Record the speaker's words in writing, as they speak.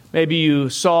Maybe you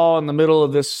saw in the middle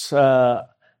of this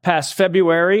past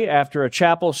February, after a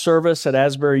chapel service at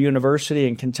Asbury University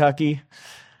in Kentucky,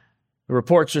 the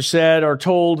reports are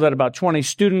told that about 20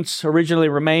 students originally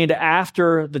remained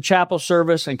after the chapel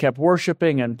service and kept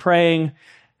worshiping and praying.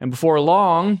 And before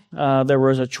long, there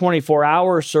was a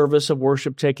 24-hour service of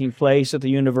worship taking place at the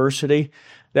university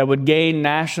that would gain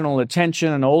national attention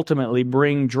and ultimately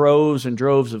bring droves and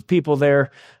droves of people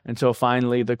there until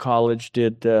finally the college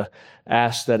did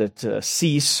ask that it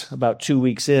cease about 2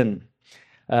 weeks in.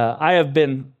 I have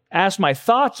been asked my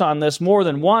thoughts on this more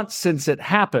than once since it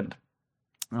happened.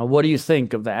 What do you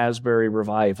think of the Asbury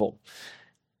revival?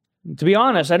 To be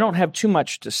honest, I don't have too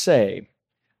much to say.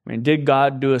 Did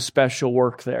God do a special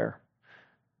work there?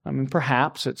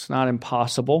 Perhaps it's not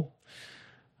impossible.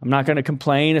 I'm not going to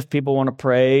complain if people want to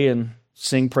pray and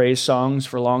sing praise songs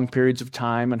for long periods of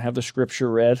time and have the scripture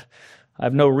read. I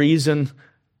have no reason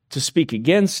to speak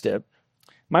against it.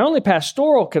 My only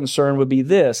pastoral concern would be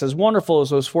this: as wonderful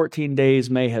as those 14 days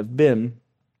may have been,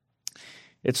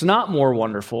 it's not more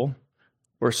wonderful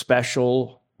or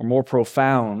special or more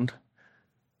profound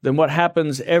than what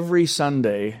happens every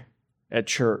Sunday at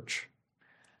church.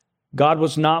 God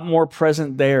was not more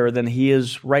present there than He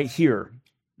is right here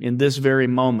in this very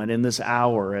moment, in this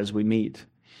hour as we meet.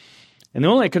 And the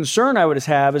only concern I would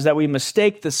have is that we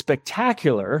mistake the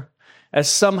spectacular as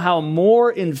somehow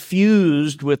more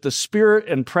infused with the Spirit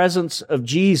and presence of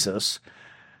Jesus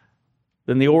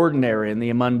than the ordinary and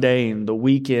the mundane, the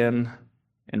week in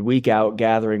and week out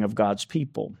gathering of God's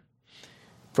people.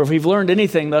 For if we've learned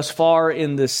anything thus far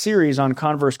in this series on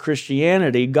Converse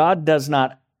Christianity, God does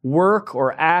not work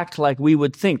or act like we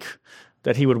would think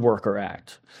that He would work or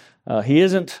act. He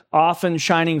isn't often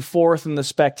shining forth in the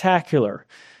spectacular,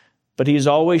 but He's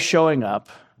always showing up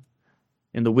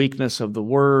in the weakness of the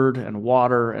Word and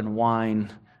water and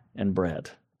wine and bread.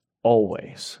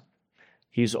 Always.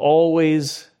 He's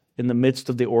always in the midst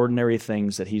of the ordinary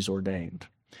things that He's ordained.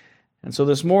 And so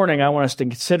this morning, I want us to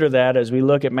consider that as we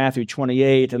look at Matthew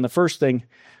 28. And the first thing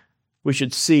we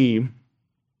should see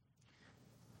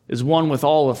is one with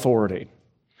all authority.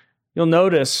 You'll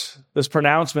notice this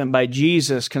pronouncement by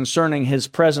Jesus concerning His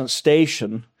present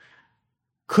station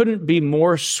couldn't be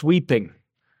more sweeping,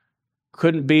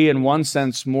 couldn't be in one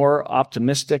sense more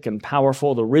optimistic and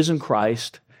powerful. The risen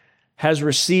Christ has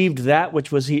received that which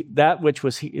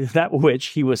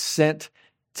He was sent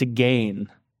to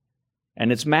gain. And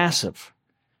it's massive.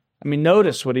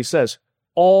 Notice what He says.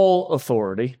 All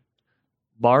authority,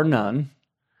 bar none,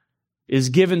 is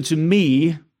given to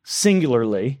me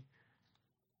singularly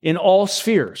in all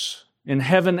spheres, in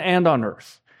heaven and on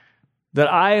earth.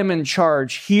 That I am in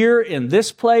charge here in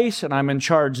this place, and I'm in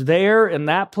charge there in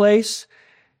that place.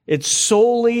 It's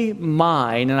solely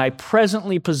mine, and I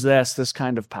presently possess this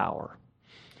kind of power.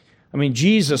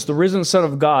 Jesus, the risen Son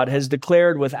of God, has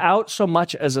declared without so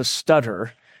much as a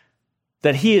stutter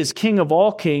that He is King of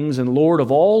all kings and Lord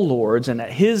of all lords, and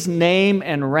that His name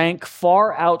and rank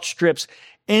far outstrips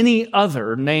any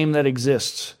other name that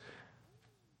exists,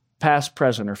 past,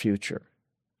 present, or future.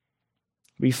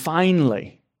 We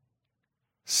finally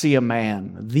see a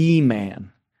man, the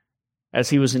man,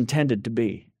 as He was intended to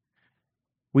be.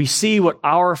 We see what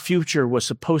our future was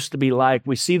supposed to be like.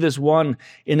 We see this one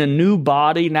in a new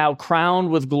body, now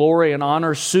crowned with glory and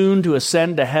honor, soon to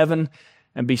ascend to heaven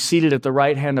and be seated at the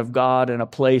right hand of God in a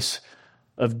place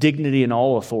of dignity and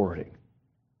all authority.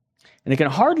 And it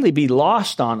can hardly be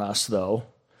lost on us, though,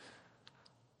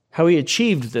 how He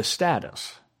achieved this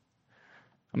status.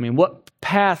 What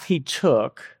path He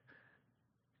took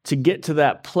to get to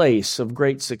that place of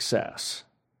great success.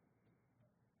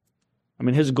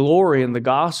 His glory in the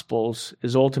Gospels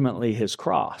is ultimately His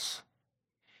cross.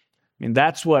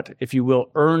 That's what, if you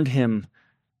will, earned Him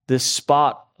this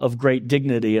spot of great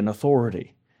dignity and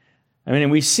authority.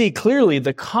 And we see clearly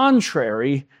the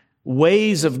contrary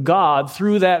ways of God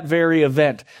through that very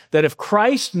event. That if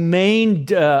Christ's main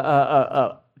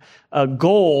goal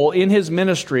in His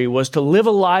ministry was to live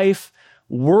a life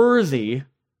worthy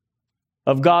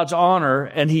of God's honor,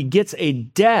 and He gets a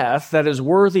death that is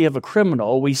worthy of a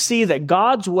criminal, we see that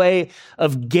God's way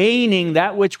of gaining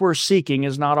that which we're seeking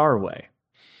is not our way.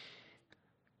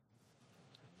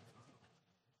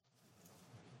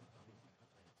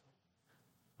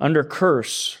 Under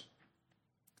curse,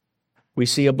 we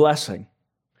see a blessing.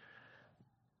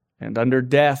 And under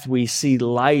death, we see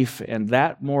life, and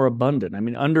that more abundant.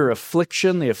 Under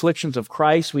affliction, the afflictions of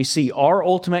Christ, we see our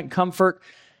ultimate comfort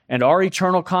and our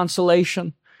eternal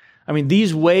consolation.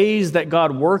 These ways that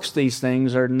God works these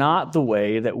things are not the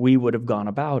way that we would have gone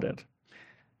about it.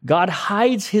 God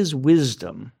hides His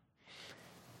wisdom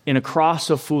in a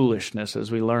cross of foolishness, as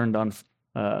we learned on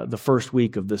the first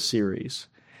week of this series.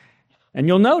 And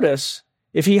you'll notice,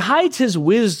 if he hides his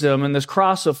wisdom in this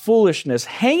cross of foolishness,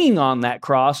 hanging on that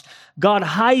cross, God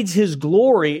hides his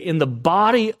glory in the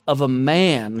body of a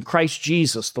man, Christ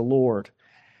Jesus, the Lord.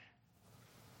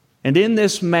 And in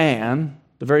this man,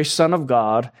 the very Son of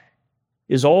God,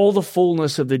 is all the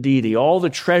fullness of the deity, all the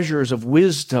treasures of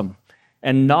wisdom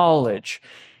and knowledge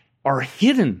are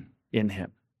hidden in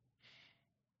him.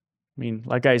 I mean,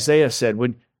 like Isaiah said,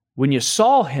 when you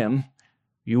saw him,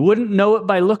 you wouldn't know it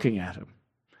by looking at him.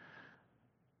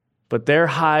 But there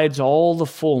hides all the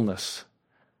fullness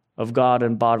of God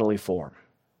in bodily form.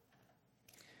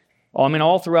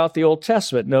 All throughout the Old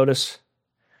Testament, notice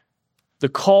the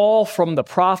call from the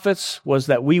prophets was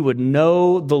that we would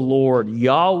know the Lord,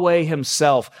 Yahweh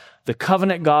himself, the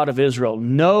covenant God of Israel,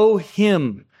 know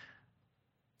him.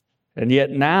 And yet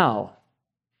now,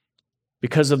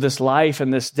 because of this life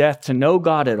and this death, to know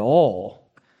God at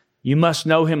all, you must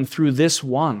know him through this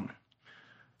one,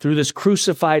 through this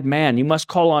crucified man. You must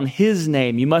call on his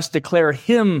name. You must declare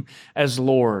him as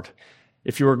Lord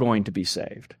if you are going to be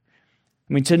saved.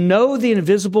 To know the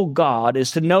invisible God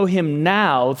is to know him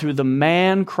now through the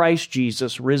man Christ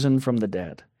Jesus risen from the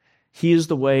dead. He is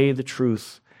the way, the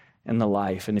truth, and the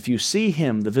life. And if you see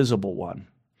him, the visible one,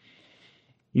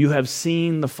 you have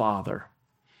seen the Father,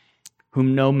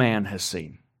 whom no man has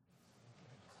seen.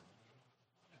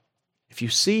 If you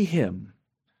see him,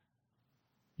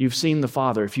 you've seen the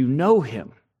Father. If you know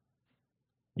him,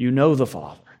 you know the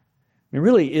Father. It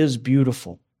really is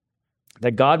beautiful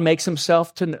that God makes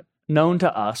himself known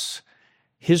to us,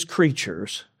 his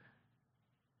creatures,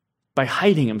 by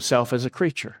hiding himself as a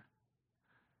creature,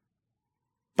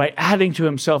 by adding to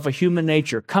himself a human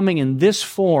nature, coming in this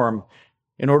form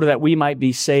in order that we might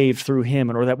be saved through him,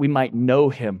 in order that we might know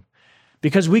him.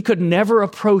 Because we could never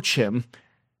approach him,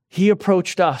 he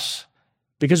approached us.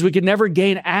 Because we could never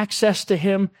gain access to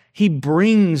him, he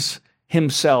brings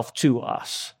himself to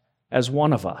us as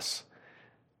one of us.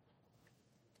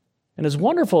 And as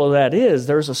wonderful as that is,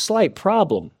 there's a slight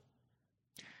problem.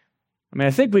 I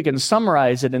think we can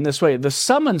summarize it in this way. The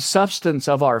sum and substance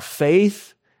of our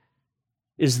faith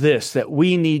is this, that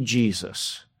we need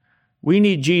Jesus. We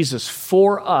need Jesus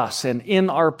for us and in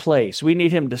our place. We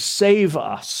need him to save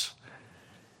us.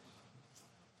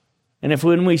 And if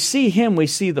when we see him, we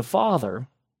see the Father,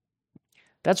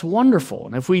 that's wonderful.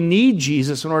 And if we need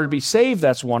Jesus in order to be saved,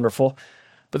 that's wonderful.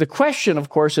 But the question, of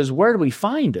course, is where do we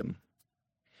find him?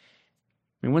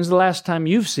 When's the last time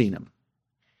you've seen him?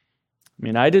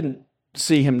 I didn't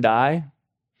see him die.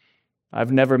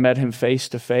 I've never met him face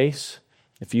to face.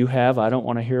 If you have, I don't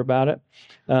want to hear about it.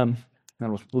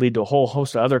 That'll lead to a whole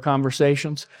host of other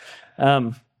conversations.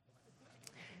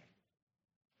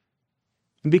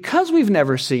 Because we've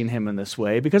never seen him in this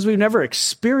way, because we've never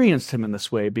experienced him in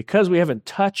this way, because we haven't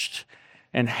touched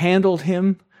and handled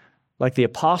him like the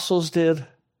apostles did,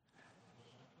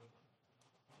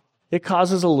 it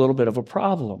causes a little bit of a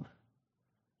problem.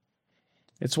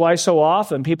 It's why so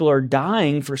often people are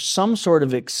dying for some sort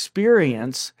of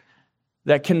experience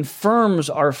that confirms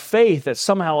our faith, that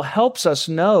somehow helps us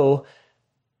know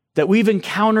that we've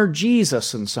encountered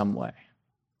Jesus in some way.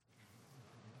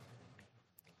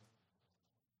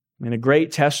 A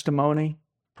great testimony,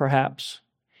 perhaps.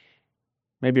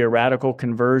 Maybe a radical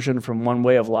conversion from one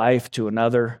way of life to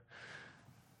another.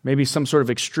 Maybe some sort of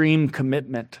extreme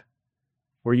commitment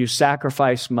where you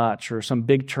sacrifice much or some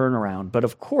big turnaround. But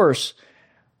of course,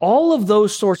 all of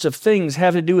those sorts of things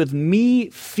have to do with me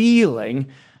feeling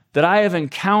that I have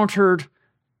encountered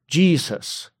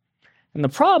Jesus. And the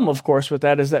problem, of course, with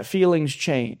that is that feelings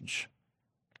change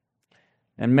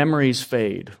and memories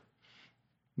fade.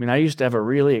 I used to have a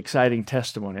really exciting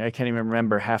testimony. I can't even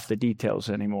remember half the details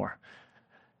anymore.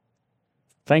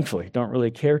 Thankfully, don't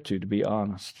really care to be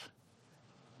honest.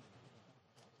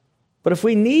 But if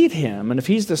we need him, and if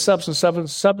he's the sum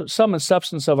and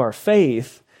substance of our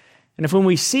faith, and if when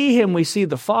we see him, we see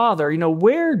the Father,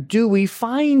 where do we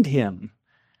find him?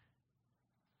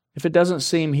 If it doesn't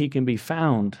seem he can be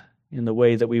found in the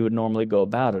way that we would normally go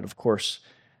about it, of course,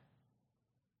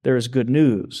 there is good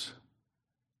news.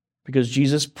 Because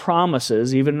Jesus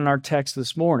promises, even in our text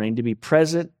this morning, to be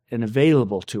present and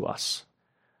available to us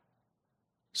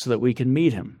so that we can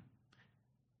meet him.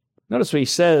 Notice what he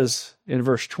says in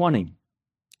verse 20.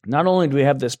 Not only do we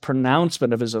have this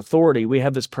pronouncement of his authority, we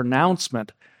have this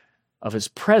pronouncement of his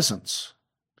presence.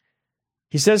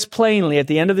 He says plainly at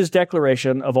the end of his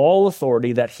declaration of all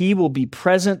authority that he will be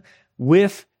present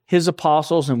with his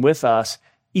apostles and with us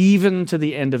even to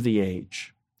the end of the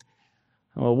age.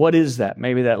 Well, what is that?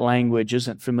 Maybe that language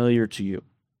isn't familiar to you.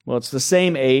 Well, it's the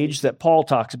same age that Paul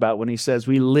talks about when he says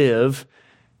we live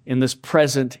in this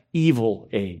present evil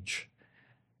age.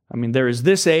 I mean, there is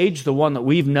this age, the one that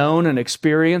we've known and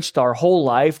experienced our whole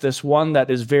life, this one that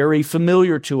is very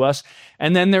familiar to us.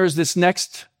 And then there's this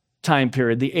next time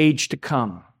period, the age to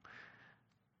come,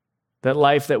 that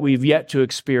life that we've yet to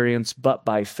experience but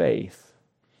by faith.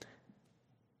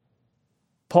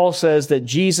 Paul says that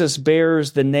Jesus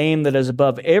bears the name that is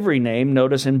above every name,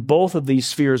 notice, in both of these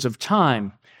spheres of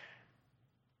time.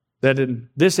 That in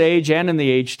this age and in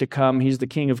the age to come, he's the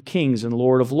King of Kings and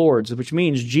Lord of Lords, which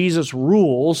means Jesus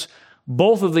rules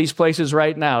both of these places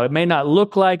right now. It may not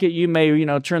look like it. You may,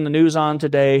 turn the news on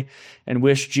today and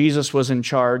wish Jesus was in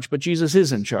charge, but Jesus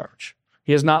is in charge.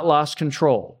 He has not lost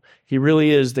control. He really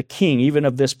is the King, even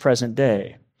of this present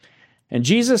day. And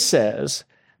Jesus says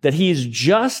that he's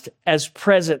just as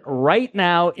present right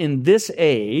now in this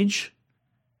age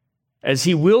as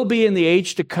he will be in the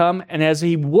age to come and as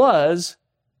he was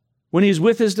when he's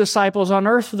with his disciples on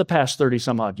earth for the past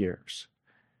 30-some-odd years.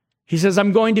 He says,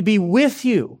 I'm going to be with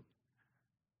you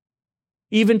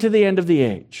even to the end of the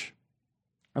age.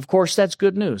 Of course, that's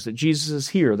good news, that Jesus is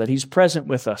here, that he's present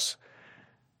with us.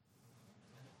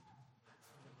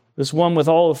 This one with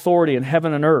all authority in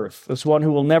heaven and earth, this one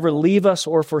who will never leave us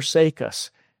or forsake us.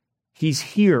 He's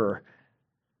here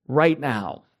right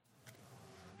now.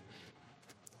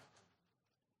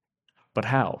 But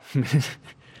how?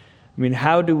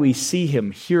 How do we see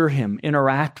him, hear him,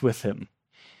 interact with him?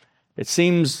 It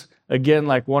seems, again,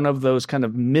 like one of those kind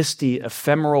of misty,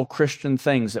 ephemeral Christian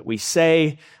things that we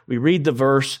say, we read the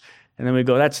verse, and then we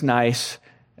go, that's nice,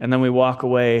 and then we walk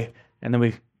away, and then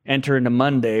we enter into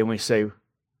Monday, and we say,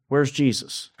 where's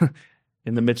Jesus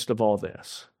in the midst of all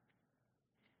this?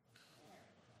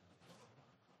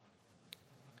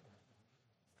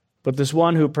 But this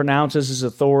one who pronounces his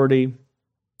authority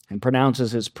and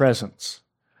pronounces his presence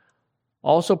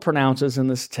also pronounces in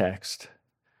this text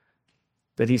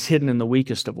that he's hidden in the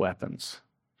weakest of weapons.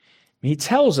 He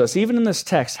tells us, even in this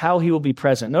text, how he will be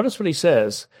present. Notice what he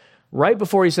says right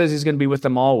before he says he's going to be with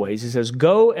them always. He says,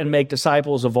 go and make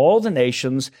disciples of all the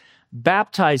nations,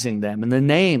 baptizing them in the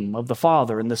name of the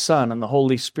Father and the Son and the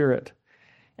Holy Spirit,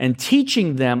 and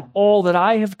teaching them all that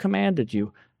I have commanded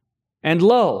you. And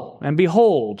lo, and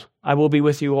behold, I will be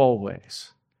with you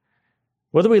always.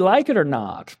 Whether we like it or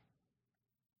not,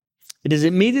 it is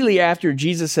immediately after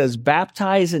Jesus says,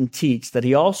 baptize and teach, that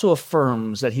he also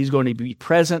affirms that he's going to be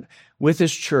present with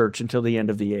his church until the end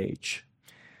of the age.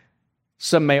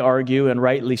 Some may argue, and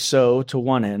rightly so, to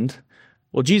one end,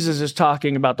 well, Jesus is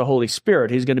talking about the Holy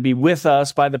Spirit. He's going to be with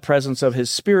us by the presence of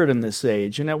his Spirit in this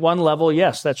age. And at one level,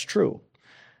 yes, that's true.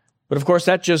 But of course,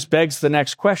 that just begs the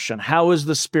next question. How is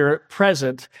the Spirit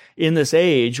present in this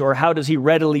age, or how does he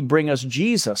readily bring us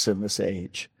Jesus in this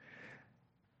age?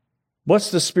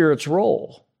 What's the Spirit's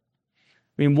role?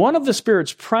 One of the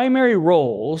Spirit's primary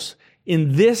roles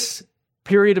in this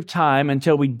period of time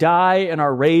until we die and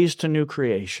are raised to new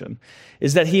creation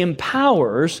is that he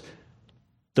empowers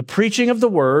the preaching of the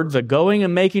word, the going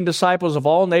and making disciples of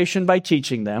all nations by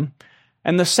teaching them,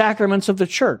 and the sacraments of the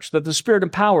church, that the Spirit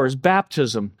empowers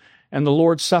baptism and the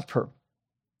Lord's Supper.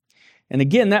 And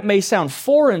again, that may sound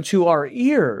foreign to our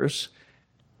ears,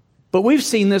 but we've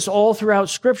seen this all throughout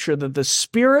Scripture, that the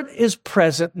Spirit is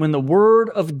present when the Word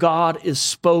of God is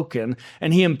spoken,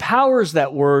 and he empowers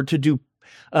that Word to do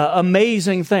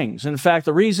amazing things. In fact,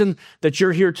 the reason that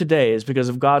you're here today is because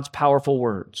of God's powerful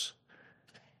words.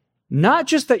 Not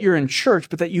just that you're in church,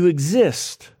 but that you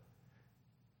exist.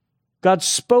 God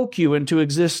spoke you into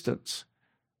existence.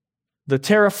 The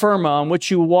terra firma on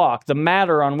which you walk, the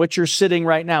matter on which you're sitting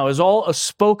right now, is all a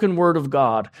spoken word of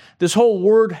God. This whole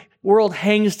world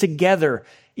hangs together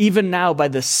even now by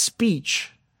the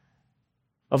speech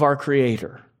of our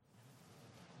Creator.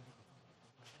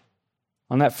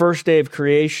 On that first day of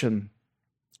creation,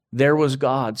 there was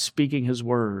God speaking his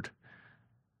word.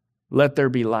 Let there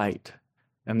be light,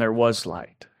 and there was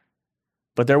light.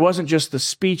 But there wasn't just the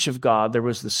speech of God, there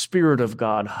was the Spirit of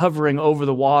God hovering over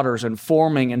the waters and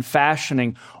forming and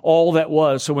fashioning all that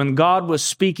was. So when God was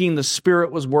speaking, the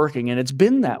Spirit was working, and it's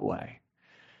been that way.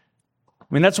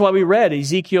 That's why we read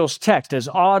Ezekiel's text. As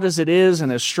odd as it is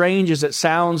and as strange as it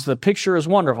sounds, the picture is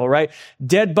wonderful, right?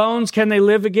 Dead bones, can they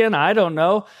live again? I don't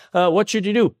know. What should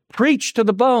you do? Preach to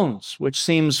the bones, which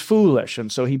seems foolish.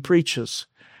 And so he preaches.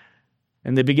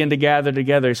 And they begin to gather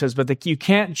together. He says, but you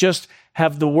can't just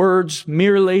have the words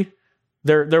merely.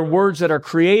 They're words that are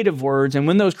creative words. And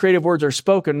when those creative words are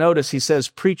spoken, notice he says,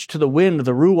 preach to the wind,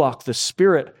 the ruach, the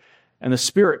Spirit. And the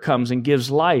Spirit comes and gives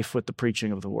life with the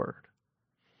preaching of the word.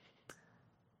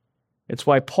 It's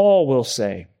why Paul will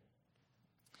say,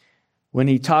 when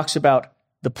he talks about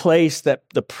the place that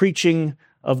the preaching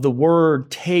of the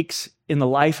word takes in the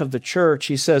life of the church.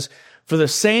 He says, for the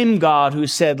same God who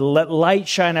said, let light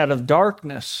shine out of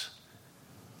darkness,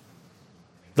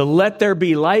 the let there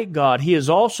be light God, he has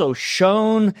also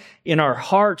shone in our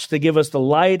hearts to give us the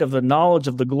light of the knowledge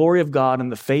of the glory of God in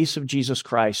the face of Jesus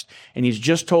Christ. And he's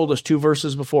just told us 2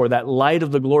 verses before, that light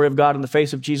of the glory of God in the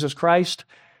face of Jesus Christ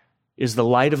is the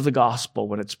light of the gospel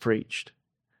when it's preached.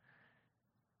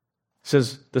 It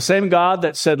says, the same God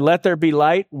that said, let there be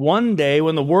light, one day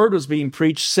when the word was being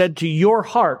preached, said to your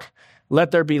heart,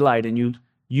 let there be light. And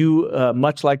you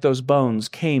much like those bones,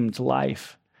 came to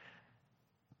life.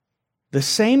 The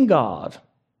same God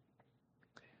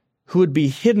who would be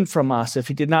hidden from us if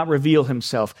he did not reveal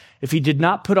himself, if he did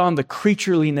not put on the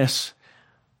creatureliness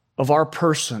of our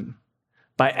person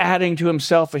by adding to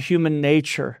himself a human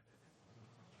nature,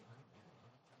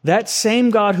 that same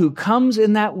God who comes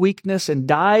in that weakness and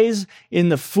dies in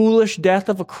the foolish death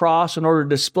of a cross in order to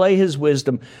display his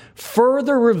wisdom,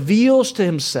 further reveals to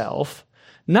himself,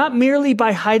 not merely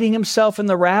by hiding himself in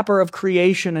the wrapper of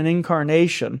creation and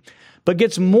incarnation, but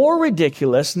gets more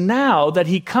ridiculous now that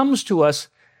he comes to us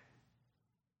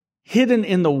hidden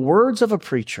in the words of a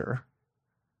preacher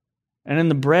and in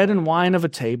the bread and wine of a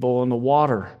table and the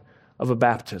water of a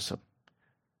baptism.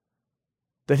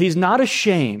 That he's not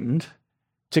ashamed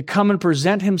to come and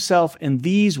present himself in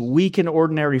these weak and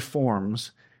ordinary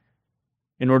forms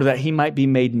in order that he might be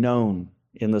made known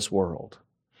in this world.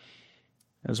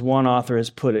 As one author has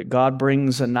put it, God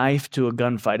brings a knife to a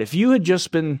gunfight. If you had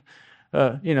just been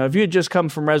if you had just come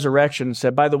from resurrection and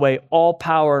said, by the way, all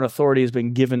power and authority has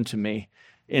been given to me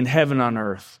in heaven on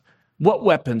earth, what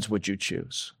weapons would you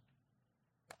choose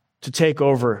to take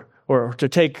over or to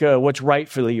take what's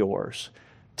rightfully yours,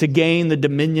 to gain the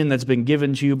dominion that's been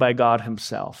given to you by God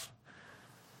himself?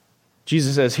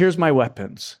 Jesus says, here's my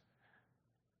weapons.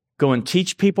 Go and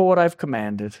teach people what I've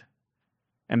commanded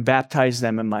and baptize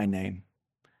them in my name.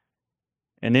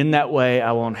 And in that way,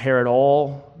 I will inherit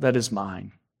all that is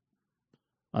mine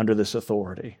under this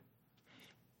authority.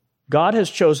 God has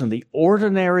chosen the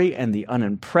ordinary and the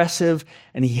unimpressive,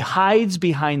 and he hides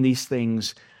behind these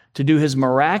things to do his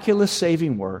miraculous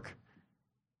saving work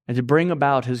and to bring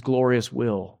about his glorious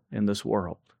will in this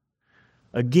world.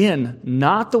 Again,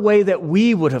 not the way that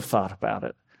we would have thought about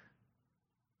it,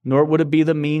 nor would it be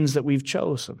the means that we've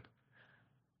chosen.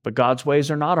 But God's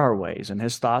ways are not our ways, and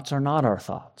his thoughts are not our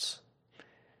thoughts.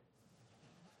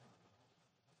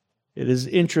 It is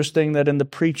interesting that in the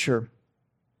preacher,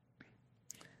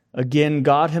 again,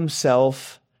 God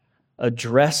himself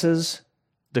addresses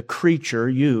the creature,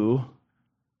 you,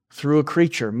 through a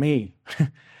creature, me.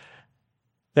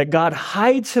 That God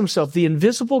hides himself. The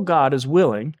invisible God is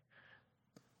willing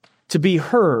to be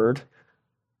heard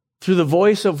through the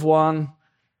voice of one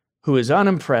who is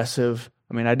unimpressive.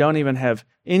 I mean, I don't even have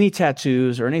any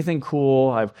tattoos or anything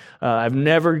cool. I've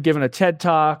never given a TED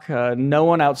Talk. No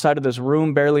one outside of this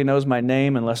room barely knows my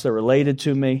name unless they're related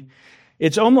to me.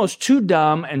 It's almost too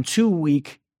dumb and too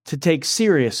weak to take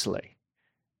seriously.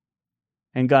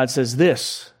 And God says,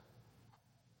 this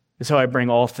is how I bring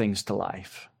all things to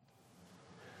life.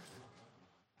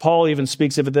 Paul even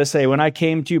speaks of it this way, when I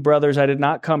came to you, brothers, I did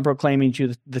not come proclaiming to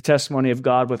you the testimony of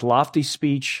God with lofty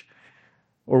speech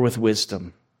or with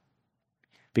wisdom,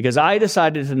 because I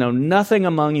decided to know nothing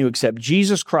among you except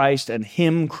Jesus Christ and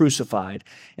him crucified.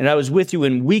 And I was with you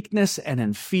in weakness and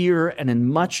in fear and in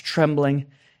much trembling.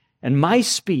 And my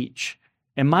speech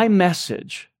and my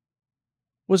message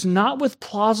was not with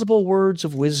plausible words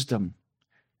of wisdom,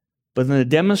 but in the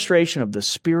demonstration of the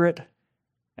Spirit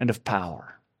and of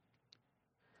power,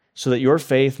 so that your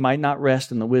faith might not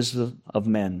rest in the wisdom of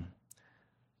men,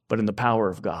 but in the power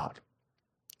of God.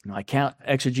 Now, I can't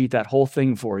exegete that whole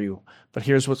thing for you, but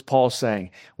here's what Paul's saying.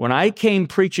 When I came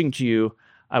preaching to you,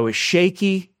 I was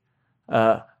shaky.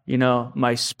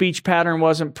 My speech pattern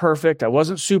wasn't perfect. I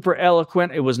wasn't super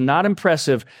eloquent. It was not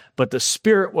impressive, but the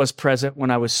Spirit was present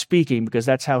when I was speaking, because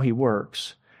that's how he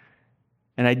works.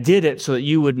 And I did it so that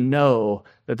you would know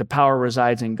that the power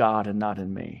resides in God and not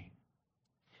in me.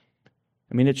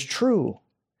 I mean, it's true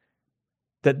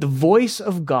that the voice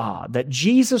of God, that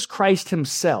Jesus Christ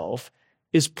himself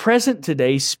is present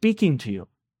today speaking to you.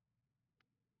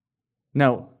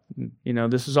 Now,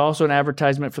 this is also an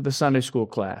advertisement for the Sunday school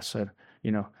class, a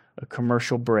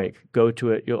commercial break. Go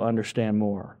to it, you'll understand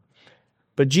more.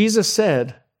 But Jesus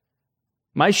said,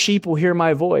 my sheep will hear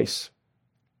my voice,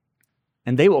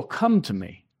 and they will come to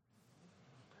me.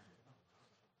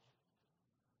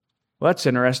 Well, that's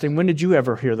interesting. When did you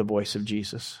ever hear the voice of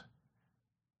Jesus?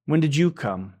 When did you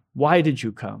come? Why did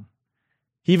you come?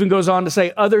 He even goes on to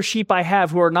say, other sheep I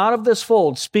have who are not of this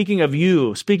fold, speaking of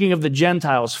you, speaking of the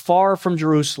Gentiles far from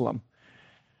Jerusalem.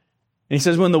 And he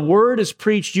says, when the word is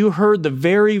preached, you heard the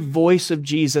very voice of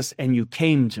Jesus and you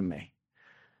came to me.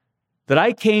 That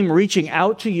I came reaching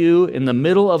out to you in the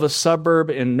middle of a suburb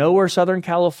in nowhere, Southern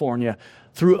California,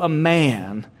 through a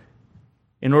man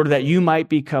in order that you might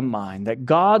become mine. That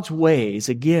God's ways,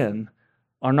 again,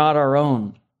 are not our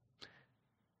own.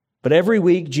 But every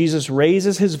week, Jesus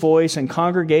raises his voice in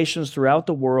congregations throughout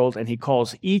the world, and he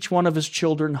calls each one of his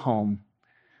children home.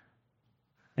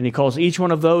 And he calls each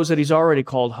one of those that he's already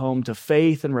called home to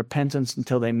faith and repentance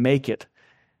until they make it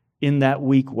in that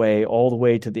weak way all the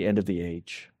way to the end of the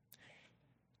age.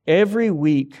 Every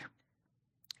week,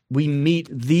 we meet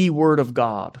the Word of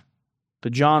God. The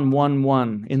John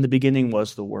 1:1, in the beginning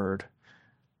was the Word,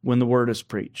 when the Word is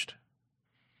preached.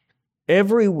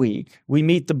 Every week, we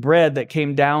meet the bread that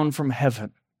came down from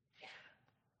heaven,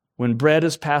 when bread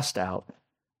is passed out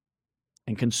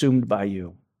and consumed by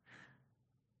you.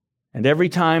 And every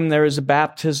time there is a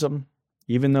baptism,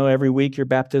 even though every week your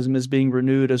baptism is being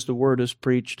renewed as the Word is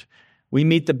preached, we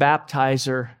meet the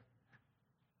baptizer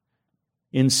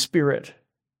in spirit,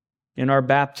 in our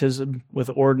baptism with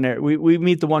ordinary. We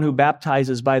meet the one who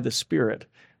baptizes by the Spirit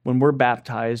when we're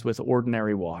baptized with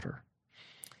ordinary water.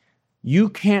 You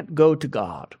can't go to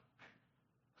God.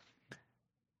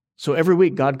 So every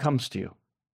week God comes to you.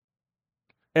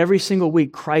 Every single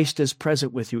week Christ is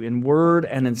present with you in word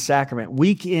and in sacrament,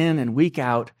 week in and week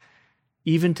out,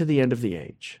 even to the end of the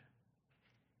age.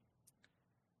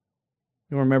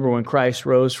 You remember when Christ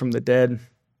rose from the dead,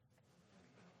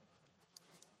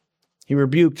 he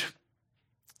rebuked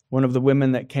one of the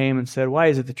women that came and said, "Why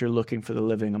is it that you're looking for the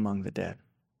living among the dead?"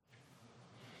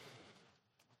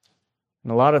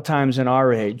 And a lot of times in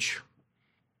our age,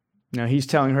 he's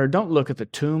telling her, don't look at the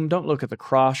tomb, don't look at the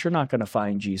cross, you're not going to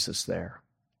find Jesus there.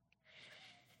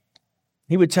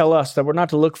 He would tell us that we're not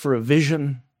to look for a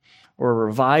vision or a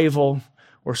revival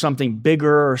or something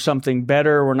bigger or something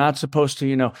better. We're not supposed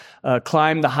to,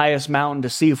 climb the highest mountain to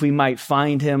see if we might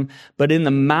find him. But in the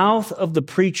mouth of the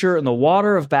preacher, in the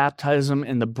water of baptism,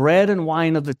 in the bread and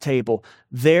wine of the table,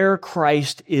 there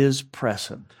Christ is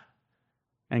present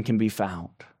and can be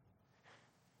found.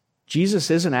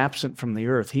 Jesus isn't absent from the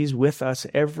earth. He's with us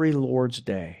every Lord's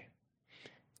day.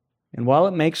 And while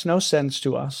it makes no sense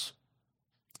to us,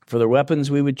 for the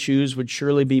weapons we would choose would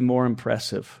surely be more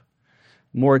impressive,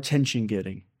 more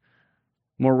attention-getting,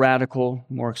 more radical,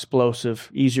 more explosive,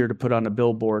 easier to put on a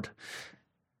billboard.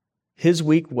 His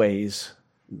weak ways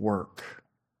work.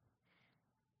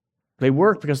 They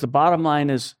work because the bottom line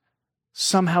is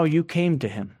somehow you came to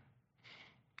him.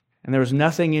 And there was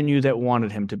nothing in you that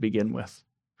wanted him to begin with.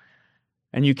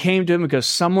 And you came to him because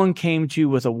someone came to you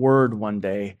with a word one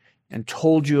day and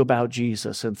told you about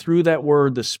Jesus. And through that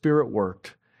word, the Spirit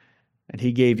worked, and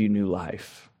he gave you new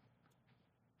life.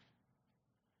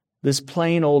 This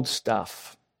plain old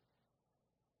stuff,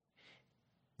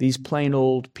 these plain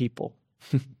old people,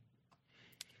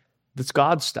 that's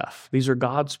God's stuff. These are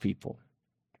God's people.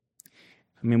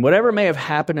 Whatever may have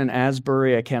happened in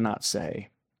Asbury, I cannot say.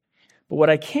 But what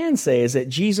I can say is that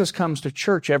Jesus comes to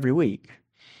church every week.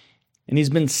 And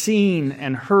he's been seen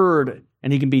and heard,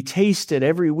 and he can be tasted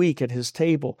every week at his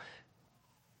table.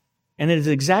 And it is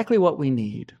exactly what we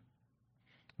need.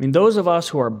 Those of us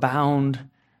who are bound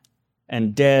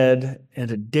and dead and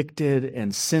addicted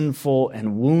and sinful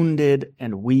and wounded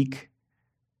and weak,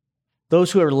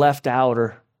 those who are left out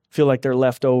or feel like they're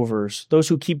leftovers, those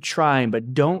who keep trying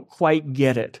but don't quite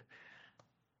get it,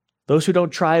 those who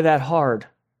don't try that hard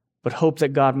but hope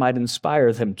that God might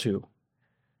inspire them to.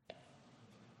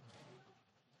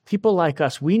 People like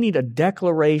us, we need a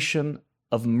declaration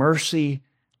of mercy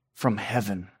from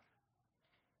heaven.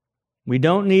 We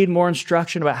don't need more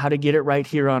instruction about how to get it right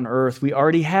here on earth. We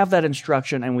already have that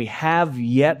instruction, and we have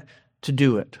yet to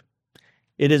do it.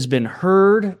 It has been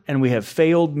heard, and we have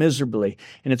failed miserably.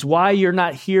 And it's why you're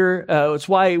not here. It's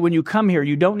why when you come here,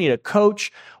 you don't need a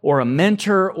coach or a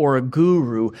mentor or a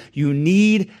guru. You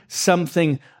need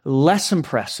something less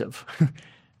impressive.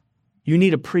 You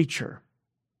need a preacher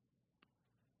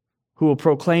who will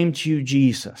proclaim to you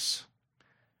Jesus.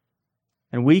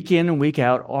 And week in and week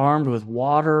out, armed with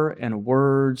water and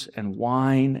words and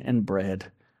wine and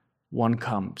bread, one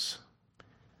comes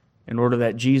in order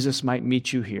that Jesus might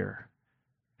meet you here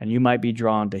and you might be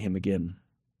drawn to him again.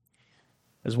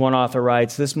 As one author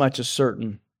writes, this much is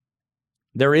certain.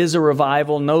 There is a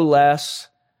revival no less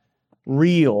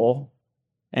real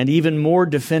and even more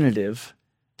definitive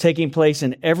taking place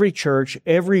in every church,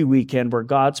 every weekend where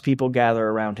God's people gather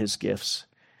around his gifts.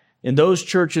 In those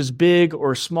churches, big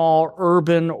or small,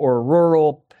 urban or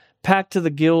rural, packed to the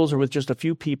gills or with just a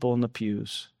few people in the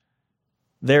pews,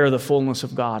 there the fullness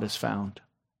of God is found.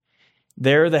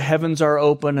 There the heavens are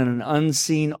open and an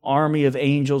unseen army of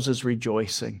angels is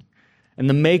rejoicing. And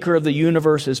the maker of the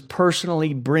universe is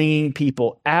personally bringing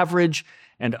people, average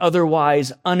and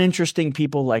otherwise uninteresting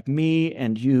people like me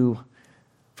and you,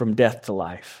 from death to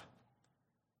life.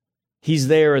 He's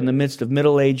there in the midst of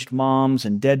middle-aged moms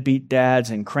and deadbeat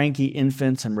dads and cranky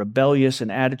infants and rebellious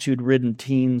and attitude-ridden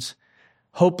teens,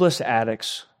 hopeless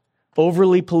addicts,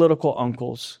 overly political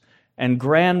uncles, and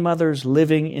grandmothers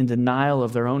living in denial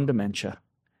of their own dementia.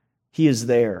 He is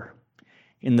there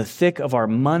in the thick of our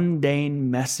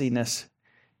mundane messiness.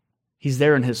 He's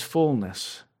there in his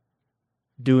fullness,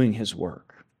 doing his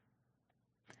work.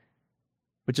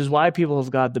 Which is why, people of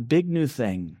God, the big new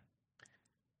thing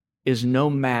is no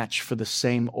match for the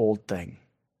same old thing.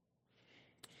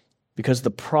 Because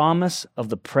the promise of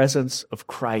the presence of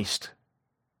Christ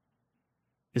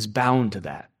is bound to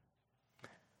that.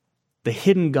 The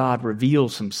hidden God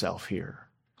reveals himself here.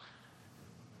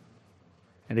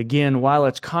 And again, while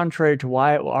it's contrary to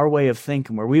our way of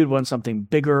thinking, where we would want something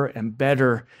bigger and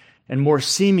better and more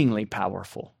seemingly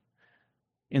powerful,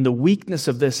 in the weakness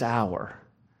of this hour,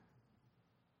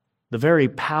 the very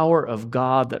power of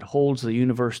God that holds the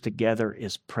universe together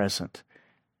is present,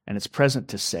 and it's present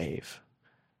to save.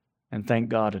 And thank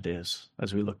God it is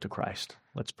as we look to Christ.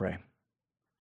 Let's pray.